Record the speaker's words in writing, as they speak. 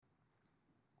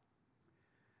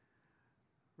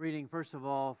Reading first of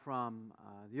all from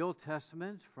the Old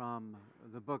Testament, from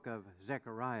the book of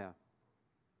Zechariah.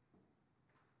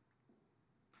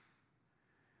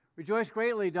 Rejoice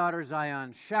greatly, daughter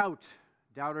Zion. Shout,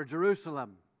 daughter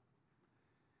Jerusalem.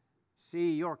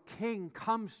 See, your king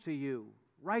comes to you,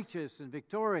 righteous and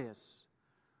victorious,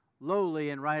 lowly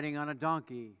and riding on a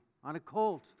donkey, on a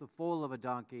colt, the foal of a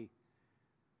donkey.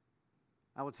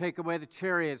 I will take away the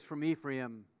chariots from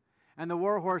Ephraim and the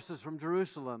war horses from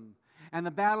Jerusalem, and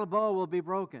the battle bow will be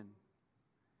broken.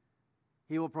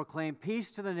 He will proclaim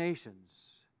peace to the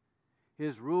nations.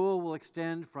 His rule will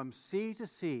extend from sea to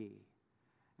sea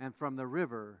and from the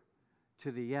river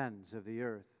to the ends of the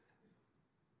earth.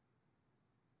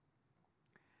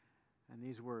 And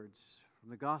these words from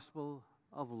the Gospel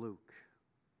of Luke.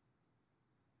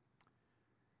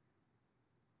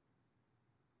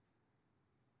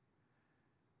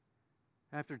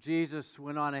 After Jesus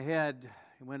went on ahead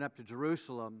and went up to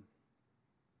Jerusalem,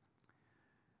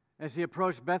 as he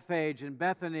approached Bethphage and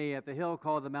Bethany at the hill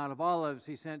called the Mount of Olives,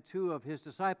 he sent two of his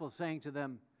disciples, saying to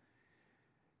them,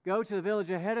 "Go to the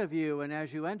village ahead of you, and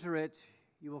as you enter it,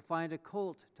 you will find a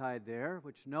colt tied there,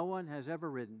 which no one has ever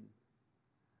ridden.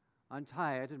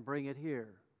 Untie it and bring it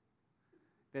here.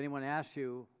 If anyone asks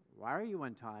you, 'Why are you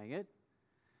untying it?'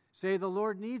 say, 'The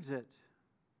Lord needs it.'"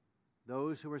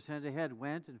 Those who were sent ahead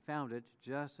went and found it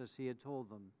just as he had told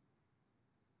them.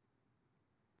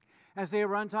 As they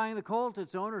were untying the colt,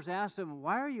 its owners asked them,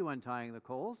 "Why are you untying the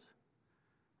colt?"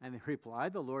 And they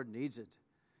replied, "The Lord needs it."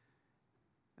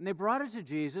 And they brought it to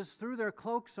Jesus, threw their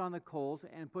cloaks on the colt,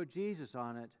 and put Jesus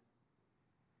on it.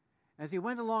 As he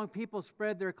went along, people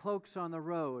spread their cloaks on the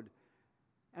road.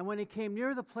 And when he came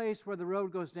near the place where the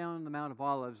road goes down the Mount of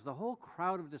Olives, the whole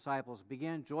crowd of disciples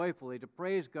began joyfully to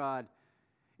praise God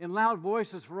in loud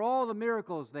voices for all the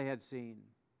miracles they had seen.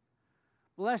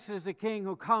 "Blessed is the King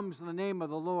who comes in the name of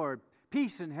the Lord.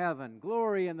 Peace in heaven,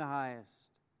 glory in the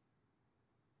highest."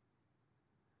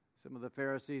 Some of the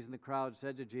Pharisees in the crowd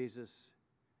said to Jesus,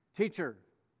 "Teacher,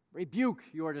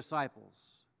 rebuke your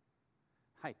disciples."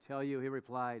 "I tell you," he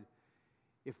replied,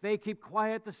 "if they keep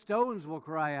quiet, the stones will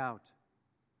cry out."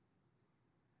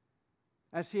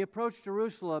 As he approached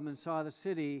Jerusalem and saw the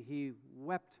city, he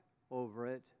wept over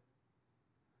it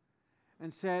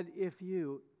and said, "If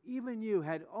you, even you,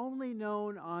 had only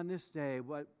known on this day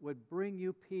what would bring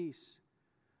you peace,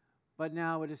 but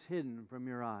now it is hidden from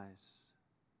your eyes.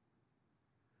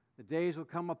 The days will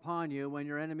come upon you when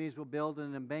your enemies will build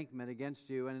an embankment against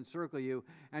you and encircle you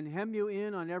and hem you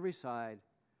in on every side.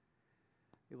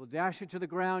 They will dash you to the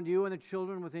ground, you and the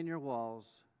children within your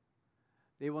walls.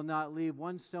 They will not leave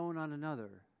one stone on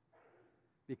another,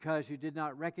 because you did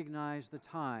not recognize the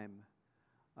time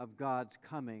of God's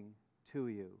coming to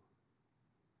you."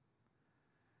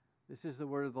 This is the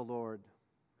word of the Lord.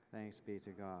 Thanks be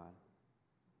to God.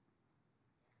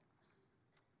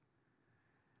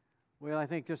 Well, I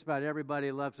think just about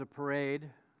everybody loves a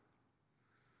parade,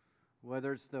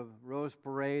 whether it's the Rose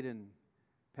Parade in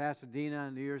Pasadena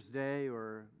on New Year's Day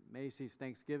or Macy's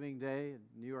Thanksgiving Day in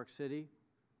New York City.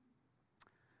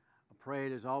 A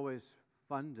parade is always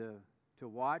fun to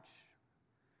watch.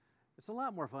 It's a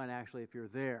lot more fun, actually, if you're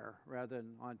there rather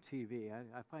than on TV.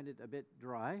 I find it a bit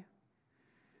dry.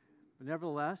 But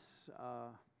nevertheless,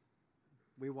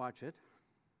 we watch it.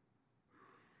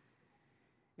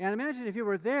 And imagine if you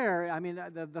were there, I mean,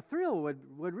 the thrill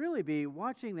would really be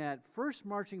watching that first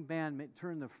marching band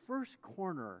turn the first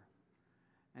corner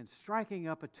and striking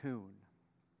up a tune.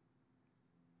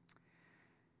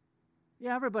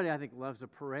 Yeah, everybody, I think, loves a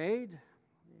parade.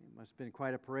 It must have been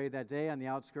quite a parade that day on the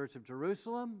outskirts of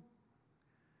Jerusalem.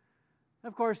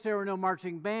 Of course, there were no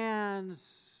marching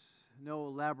bands, no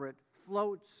elaborate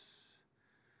floats,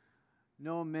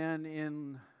 no men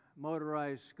in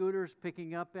motorized scooters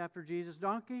picking up after Jesus'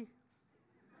 donkey.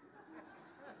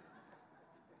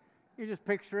 You just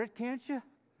picture it, can't you?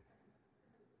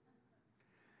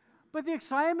 But the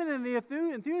excitement and the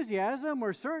enthusiasm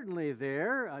were certainly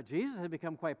there. Jesus had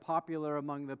become quite popular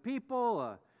among the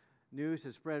people. News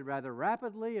had spread rather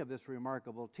rapidly of this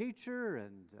remarkable teacher,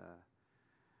 and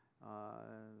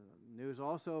news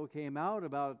also came out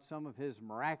about some of his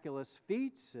miraculous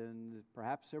feats, and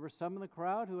perhaps there were some in the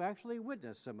crowd who actually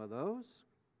witnessed some of those.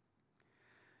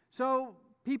 So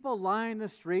people lined the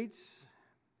streets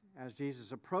as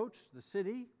Jesus approached the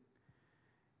city,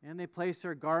 and they placed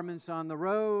their garments on the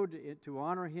road to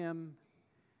honor him,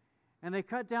 and they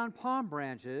cut down palm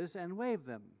branches and waved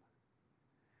them,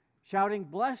 shouting,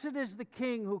 "Blessed is the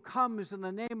King who comes in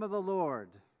the name of the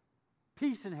Lord.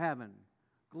 Peace in heaven,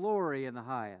 glory in the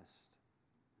highest."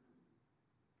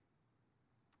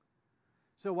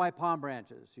 So why palm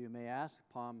branches, you may ask?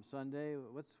 Palm Sunday,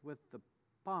 what's with the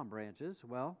palm branches?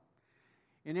 Well,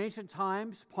 in ancient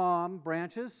times, palm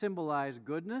branches symbolized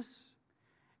goodness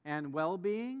and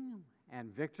well-being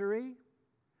and victory.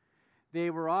 They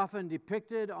were often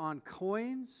depicted on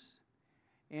coins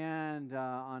and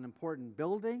on important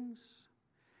buildings.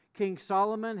 King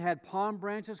Solomon had palm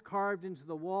branches carved into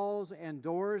the walls and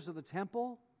doors of the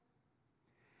temple.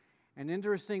 And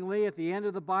interestingly, at the end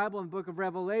of the Bible, in the book of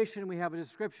Revelation, we have a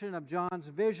description of John's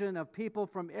vision of people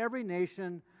from every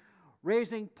nation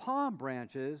raising palm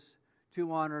branches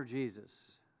to honor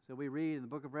Jesus. So we read in the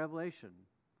book of Revelation,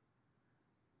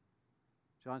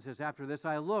 John says, "After this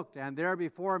I looked, and there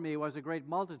before me was a great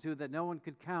multitude that no one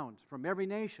could count, from every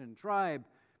nation, tribe,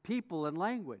 people, and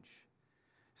language,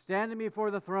 standing before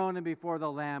the throne and before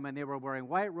the Lamb, and they were wearing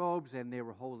white robes, and they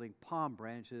were holding palm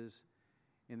branches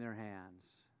in their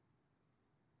hands."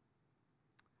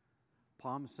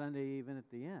 Palm Sunday even at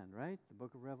the end, right? The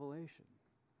book of Revelation.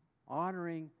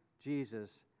 Honoring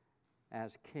Jesus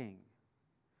as King.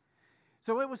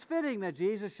 So it was fitting that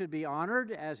Jesus should be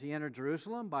honored as he entered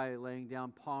Jerusalem by laying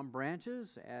down palm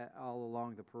branches all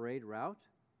along the parade route.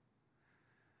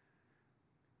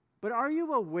 But are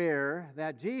you aware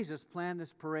that Jesus planned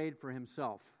this parade for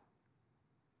himself?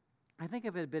 I think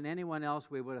if it had been anyone else,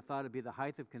 we would have thought it'd be the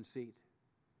height of conceit.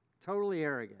 Totally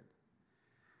arrogant.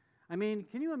 I mean,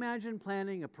 can you imagine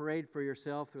planning a parade for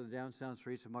yourself through the downtown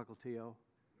streets of Mukilteo?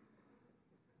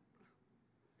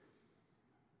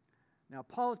 Now,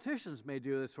 politicians may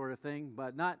do this sort of thing,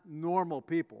 but not normal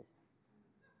people.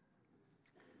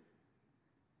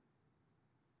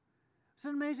 It's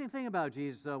an amazing thing about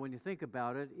Jesus, though, when you think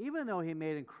about it. Even though he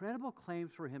made incredible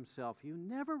claims for himself, you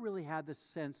never really had the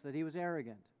sense that he was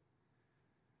arrogant,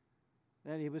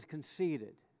 that he was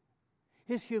conceited.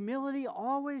 His humility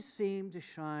always seemed to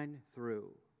shine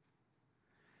through.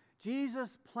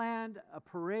 Jesus planned a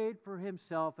parade for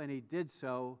himself, and he did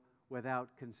so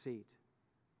without conceit.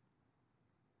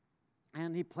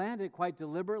 And he planned it quite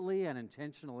deliberately and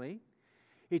intentionally.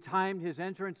 He timed his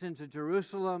entrance into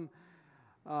Jerusalem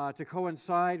to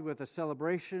coincide with a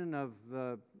celebration of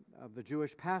the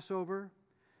Jewish Passover,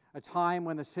 a time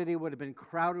when the city would have been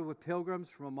crowded with pilgrims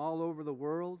from all over the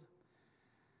world.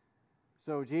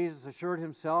 So Jesus assured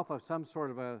himself of some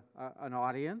sort of an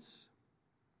audience.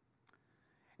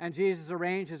 And Jesus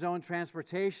arranged his own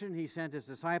transportation. He sent his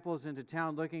disciples into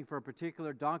town looking for a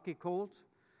particular donkey colt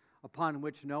upon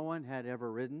which no one had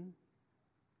ever ridden.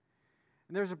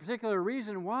 And there's a particular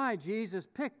reason why Jesus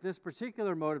picked this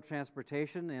particular mode of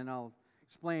transportation, and I'll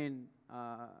explain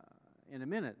in a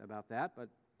minute about that. But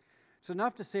it's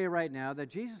enough to say right now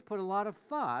that Jesus put a lot of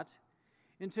thought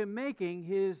into making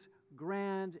his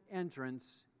grand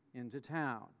entrance into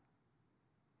town.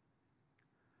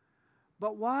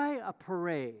 But why a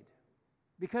parade?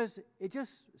 Because it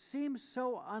just seems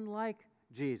so unlike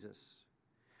Jesus.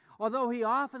 Although he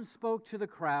often spoke to the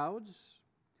crowds,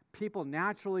 people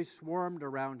naturally swarmed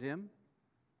around him,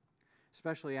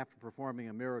 especially after performing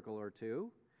a miracle or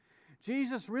two.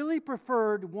 Jesus really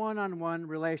preferred one-on-one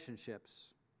relationships.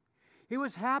 He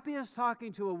was happiest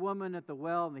talking to a woman at the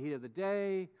well in the heat of the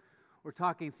day, or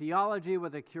talking theology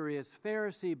with a curious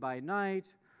Pharisee by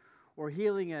night, or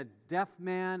healing a deaf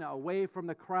man away from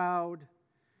the crowd.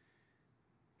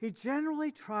 He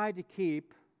generally tried to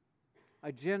keep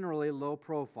a generally low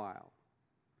profile.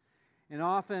 And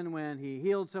often when he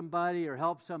healed somebody or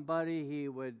helped somebody, he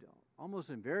would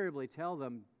almost invariably tell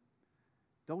them,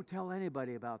 "Don't tell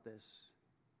anybody about this.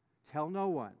 Tell no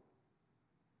one."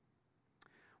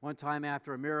 One time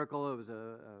after a miracle, it was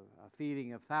a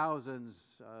feeding of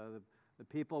thousands. The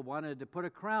people wanted to put a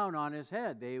crown on his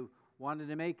head. They wanted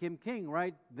to make him king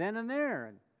right then and there.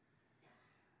 And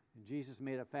Jesus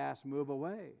made a fast move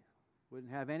away.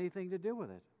 Wouldn't have anything to do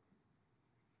with it.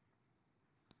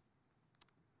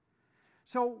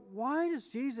 So why does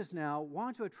Jesus now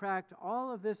want to attract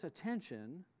all of this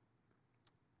attention,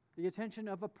 the attention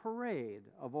of a parade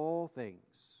of all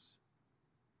things?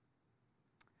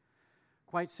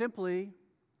 Quite simply,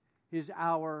 his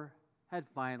hour had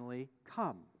finally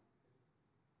come.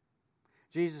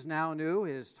 Jesus now knew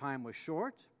his time was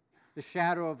short. The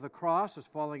shadow of the cross was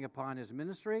falling upon his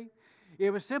ministry.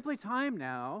 It was simply time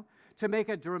now to make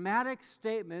a dramatic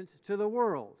statement to the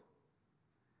world.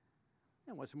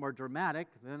 And what's more dramatic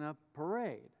than a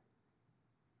parade?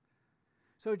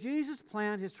 So Jesus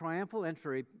planned his triumphal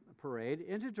entry parade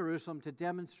into Jerusalem to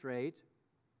demonstrate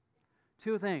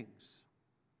two things.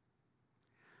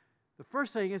 The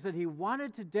first thing is that he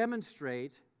wanted to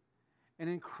demonstrate an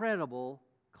incredible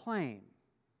claim.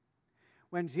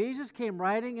 When Jesus came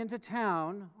riding into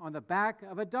town on the back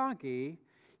of a donkey,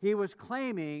 he was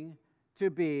claiming to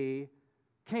be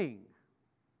king.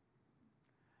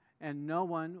 and no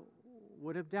one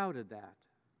would have doubted that.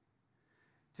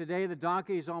 Today, the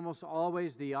donkey is almost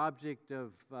always the object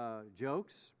of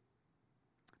jokes.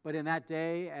 But in that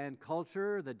day and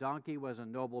culture, the donkey was a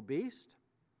noble beast.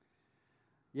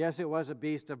 Yes, it was a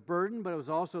beast of burden, but it was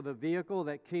also the vehicle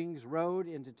that kings rode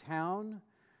into town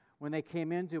when they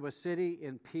came into a city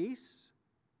in peace.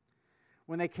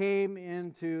 When they came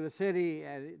into the city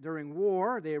during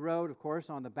war, they rode, of course,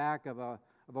 on the back of a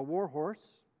war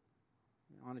horse,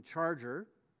 on a charger.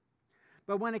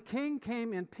 But when a king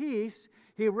came in peace,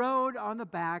 he rode on the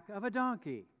back of a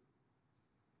donkey.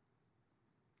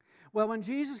 Well, when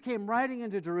Jesus came riding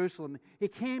into Jerusalem, he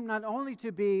came not only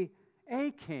to be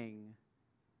a king,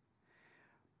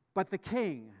 but the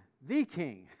king,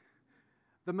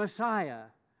 the Messiah,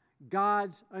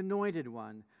 God's anointed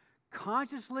one,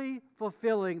 consciously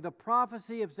fulfilling the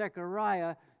prophecy of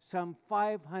Zechariah some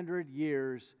 500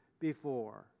 years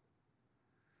before.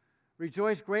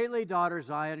 Rejoice greatly, daughter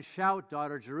Zion. Shout,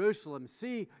 daughter Jerusalem.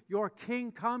 See, your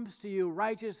king comes to you,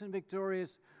 righteous and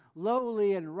victorious,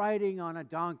 lowly and riding on a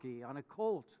donkey, on a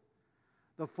colt,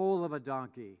 the foal of a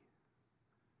donkey.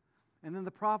 And then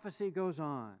the prophecy goes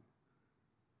on.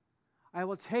 I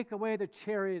will take away the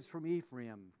chariots from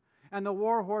Ephraim and the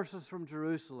war horses from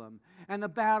Jerusalem, and the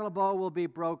battle bow will be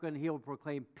broken. He will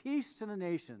proclaim peace to the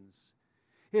nations.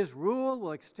 His rule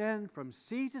will extend from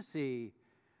sea to sea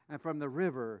and from the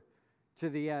river to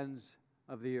the ends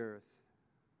of the earth.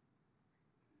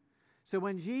 So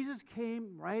when Jesus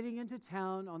came riding into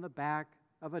town on the back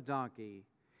of a donkey,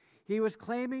 he was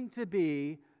claiming to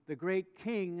be the great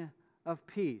King of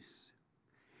peace.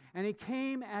 And he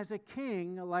came as a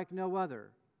king like no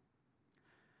other.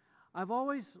 I've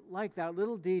always liked that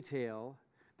little detail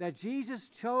that Jesus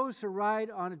chose to ride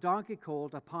on a donkey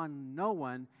colt upon no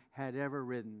one had ever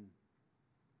ridden.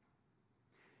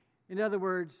 In other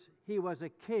words, he was a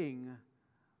king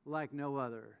like no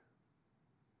other.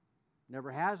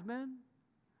 Never has been,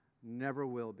 never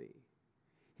will be.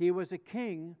 He was a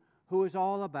king who was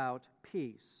all about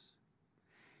peace.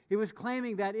 He was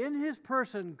claiming that in his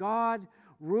person, God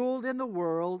ruled in the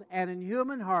world and in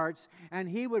human hearts, and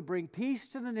he would bring peace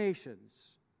to the nations.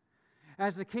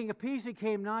 As the King of Peace, he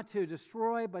came not to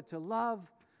destroy, but to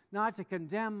love, not to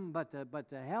condemn, but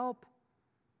to help.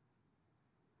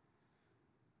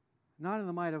 Not in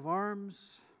the might of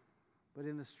arms, but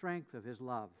in the strength of his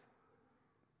love.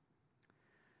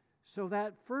 So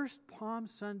that first Palm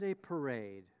Sunday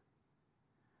parade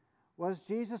was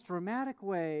Jesus' dramatic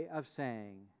way of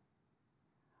saying,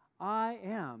 I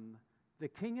am the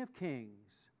King of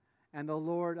Kings and the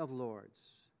Lord of Lords.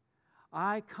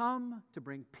 I come to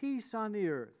bring peace on the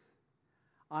earth.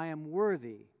 I am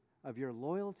worthy of your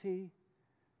loyalty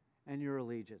and your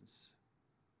allegiance.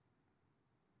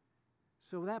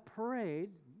 So that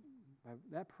parade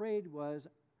was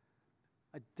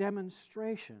a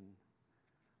demonstration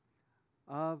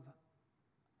of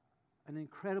an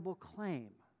incredible claim.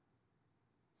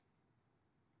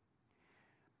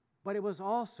 But it was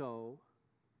also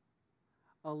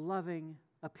a loving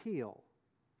appeal.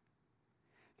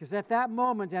 Because at that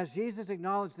moment, as Jesus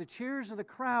acknowledged the cheers of the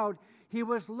crowd, he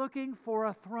was looking for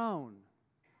a throne.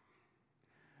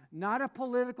 Not a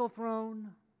political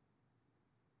throne,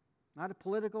 not a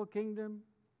political kingdom,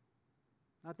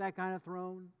 not that kind of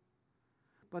throne,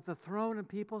 but the throne in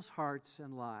people's hearts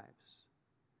and lives.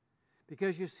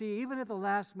 Because you see, even at the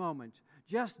last moment,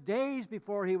 just days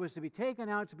before he was to be taken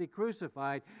out to be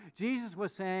crucified, Jesus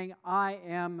was saying, I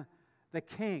am the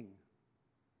King.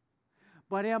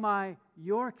 But am I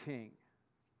your King?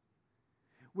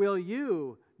 Will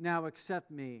you now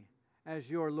accept me as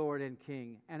your Lord and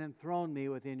King and enthrone me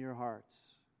within your hearts?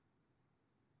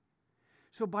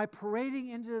 So by parading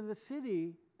into the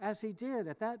city as he did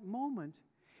at that moment,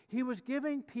 he was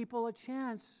giving people a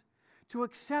chance to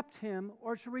accept him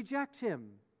or to reject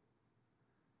him.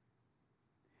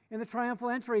 In the triumphal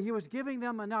entry, he was giving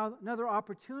them another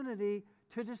opportunity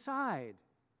to decide.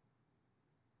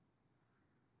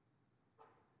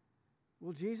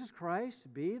 Will Jesus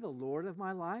Christ be the Lord of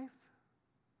my life?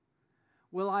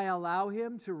 Will I allow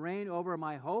him to reign over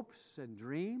my hopes and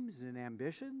dreams and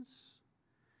ambitions?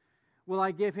 Will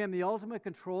I give him the ultimate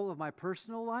control of my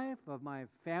personal life, of my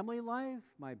family life,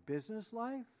 my business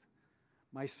life,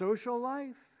 my social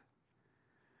life?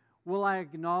 Will I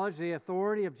acknowledge the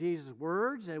authority of Jesus'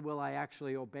 words, and will I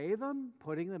actually obey them,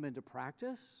 putting them into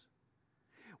practice?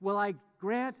 Will I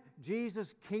grant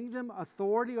Jesus' kingdom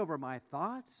authority over my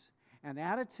thoughts and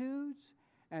attitudes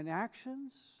and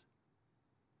actions?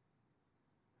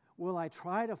 Will I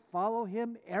try to follow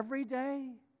him every day,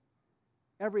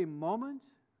 every moment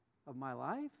of my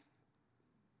life?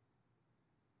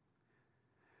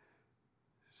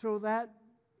 So that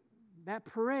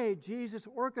parade Jesus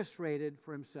orchestrated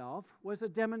for himself was a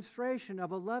demonstration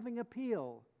of a loving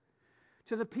appeal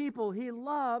to the people he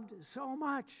loved so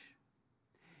much.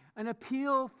 An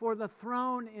appeal for the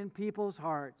throne in people's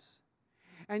hearts.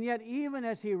 And yet, even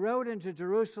as he rode into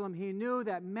Jerusalem, he knew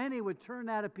that many would turn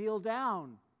that appeal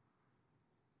down.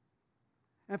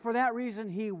 And for that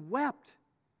reason, he wept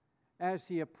as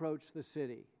he approached the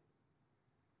city.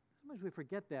 Sometimes we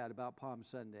forget that about Palm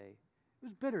Sunday. It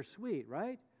was bittersweet,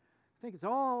 right? I think it's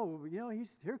all,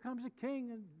 here comes a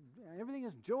king and everything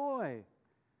is joy.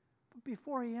 But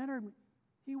before he entered,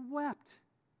 he wept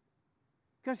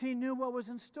because he knew what was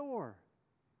in store.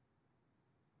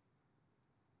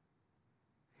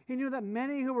 He knew that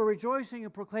many who were rejoicing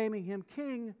and proclaiming him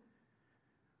king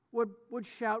would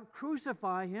shout,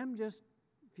 "Crucify him," just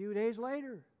a few days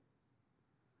later.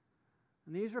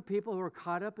 And these were people who were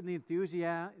caught up in the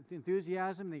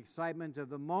enthusiasm, the excitement of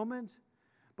the moment,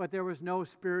 but there was no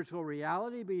spiritual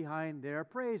reality behind their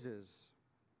praises.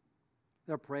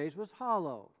 Their praise was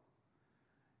hollow,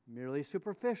 merely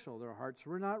superficial. Their hearts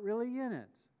were not really in it.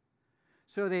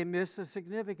 So they missed the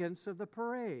significance of the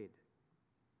parade.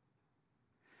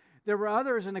 There were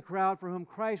others in the crowd for whom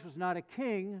Christ was not a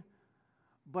king,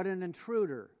 but an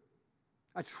intruder,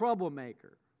 a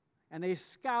troublemaker. And they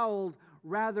scowled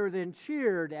rather than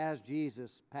cheered as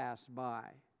Jesus passed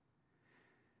by.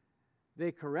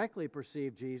 They correctly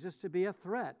perceived Jesus to be a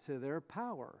threat to their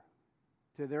power,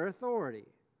 to their authority.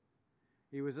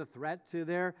 He was a threat to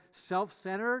their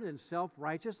self-centered and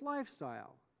self-righteous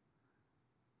lifestyle.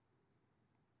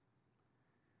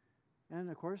 And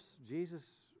of course,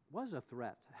 Jesus was a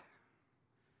threat.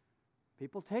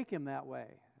 People take him that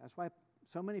way. That's why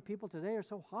so many people today are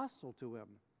so hostile to him.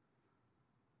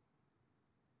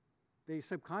 They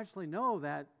subconsciously know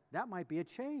that might be a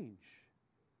change.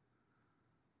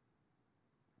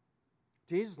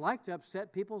 Jesus liked to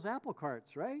upset people's apple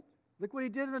carts, right? Look what he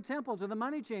did in the temple to the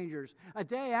money changers a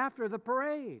day after the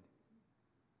parade.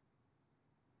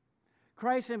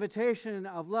 Christ's invitation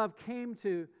of love came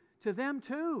to them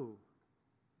too,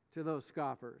 to those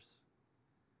scoffers.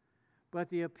 But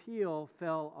the appeal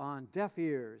fell on deaf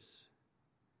ears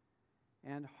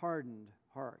and hardened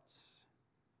hearts.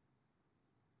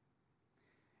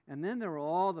 And then there were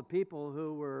all the people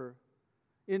who were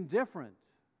indifferent,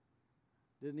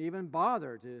 didn't even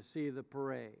bother to see the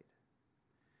parade.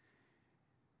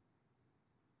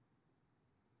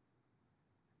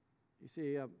 You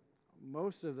see,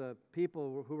 most of the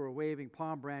people who were waving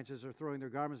palm branches or throwing their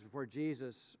garments before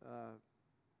Jesus,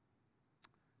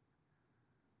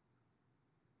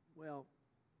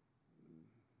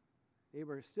 they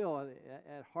were still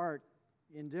at heart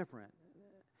indifferent.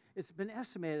 It's been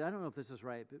estimated, I don't know if this is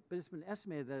right, but it's been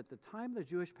estimated that at the time of the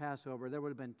Jewish Passover, there would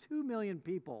have been 2 million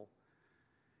people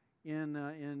in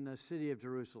the city of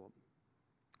Jerusalem.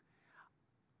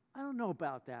 I don't know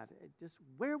about that.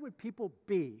 Where would people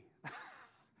be?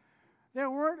 There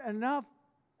weren't enough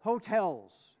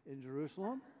hotels in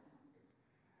Jerusalem.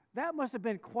 That must have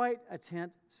been quite a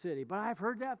tent city, but I've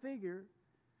heard that figure.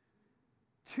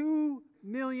 2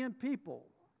 million people.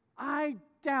 I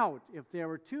doubt if there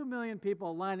were 2 million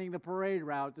people lining the parade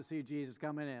route to see Jesus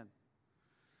coming in.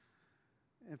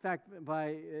 In fact,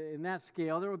 in that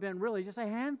scale, there would have been really just a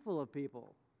handful of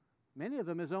people, many of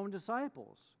them his own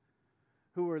disciples,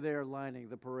 who were there lining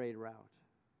the parade route.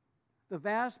 The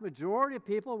vast majority of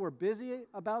people were busy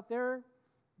about their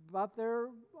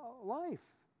life.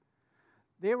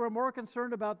 They were more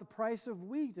concerned about the price of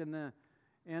wheat and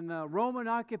the Roman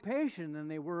occupation than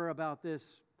they were about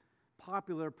this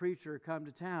popular preacher come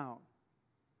to town.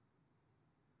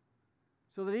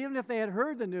 So that even if they had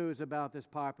heard the news about this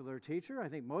popular teacher, I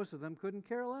think most of them couldn't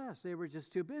care less. They were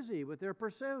just too busy with their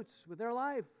pursuits, with their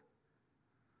life.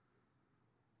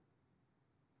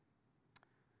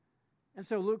 And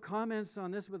so Luke comments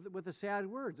on this with the sad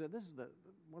words. This is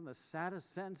one of the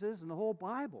saddest sentences in the whole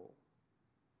Bible.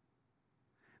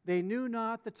 They knew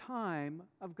not the time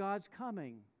of God's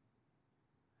coming.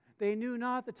 They knew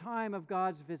not the time of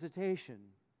God's visitation.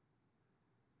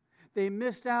 They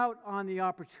missed out on the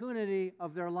opportunity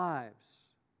of their lives.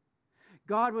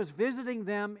 God was visiting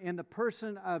them in the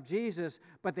person of Jesus,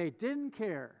 but they didn't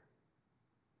care.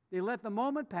 They let the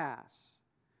moment pass.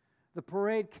 The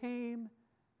parade came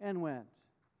and went,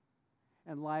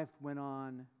 and life went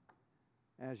on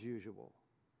as usual.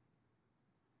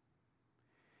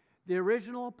 The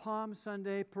original Palm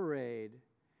Sunday parade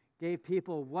gave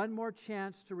people one more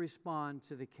chance to respond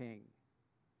to the King.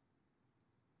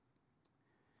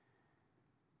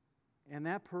 And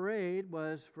that parade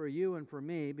was for you and for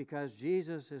me because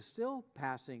Jesus is still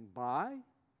passing by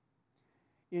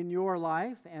in your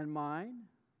life and mine.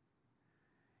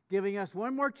 giving us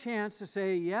one more chance to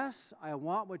say, yes, I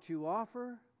want what you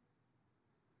offer,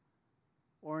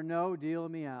 or no, deal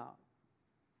me out.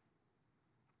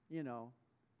 You know,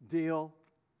 deal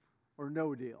or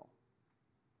no deal.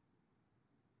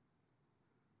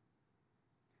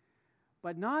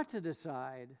 But not to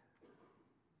decide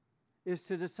is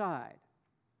to decide.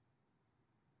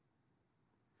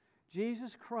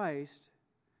 Jesus Christ,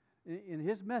 in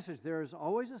his message, there is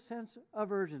always a sense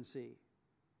of urgency.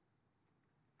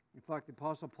 In fact, the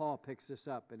Apostle Paul picks this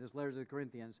up in his letters to the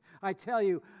Corinthians. I tell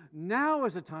you, now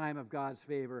is a time of God's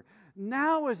favor.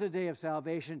 Now is a day of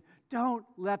salvation. Don't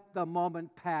let the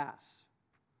moment pass.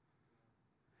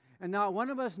 And not one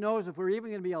of us knows if we're even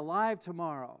going to be alive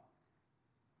tomorrow.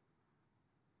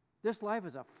 This life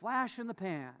is a flash in the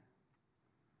pan.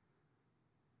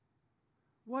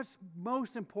 What's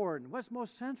most important? What's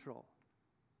most central?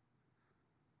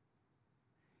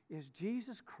 Is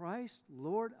Jesus Christ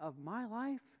Lord of my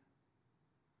life?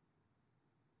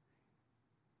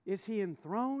 Is he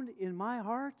enthroned in my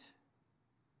heart?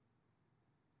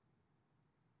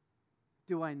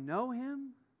 Do I know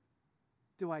him?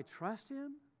 Do I trust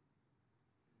him?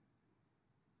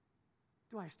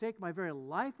 Do I stake my very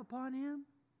life upon him?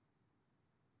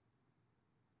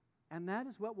 And that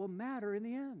is what will matter in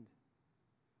the end.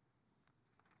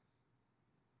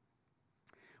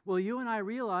 Will you and I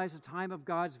realize the time of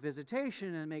God's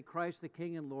visitation and make Christ the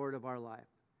King and Lord of our life?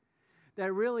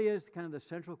 That really is kind of the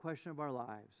central question of our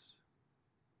lives.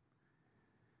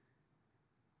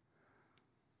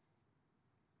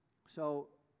 So,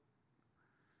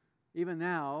 even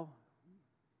now,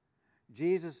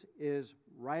 Jesus is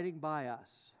riding by us,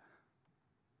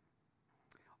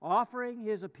 offering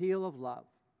his appeal of love.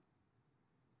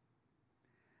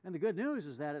 And the good news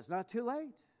is that it's not too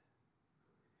late.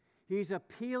 He's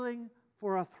appealing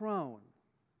for a throne.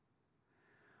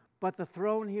 But the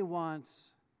throne he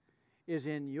wants is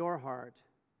in your heart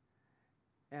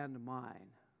and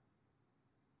mine.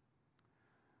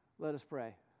 Let us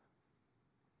pray.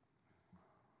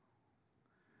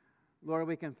 Lord,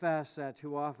 we confess that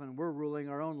too often we're ruling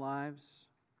our own lives,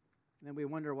 and we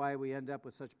wonder why we end up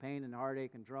with such pain and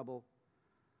heartache and trouble.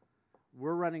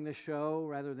 We're running the show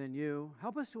rather than you.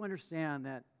 Help us to understand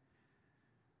that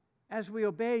as we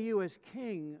obey you as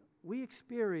King, we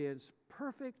experience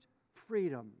perfect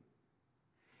freedom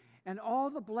and all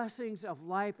the blessings of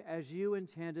life as you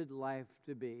intended life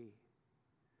to be.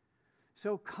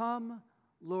 So come,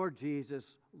 Lord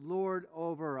Jesus, Lord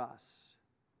over us.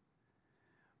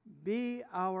 Be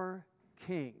our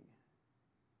King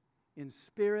in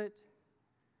spirit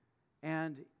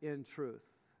and in truth.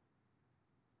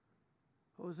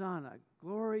 Hosanna,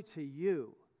 glory to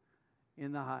you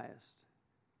in the highest.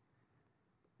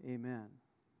 Amen.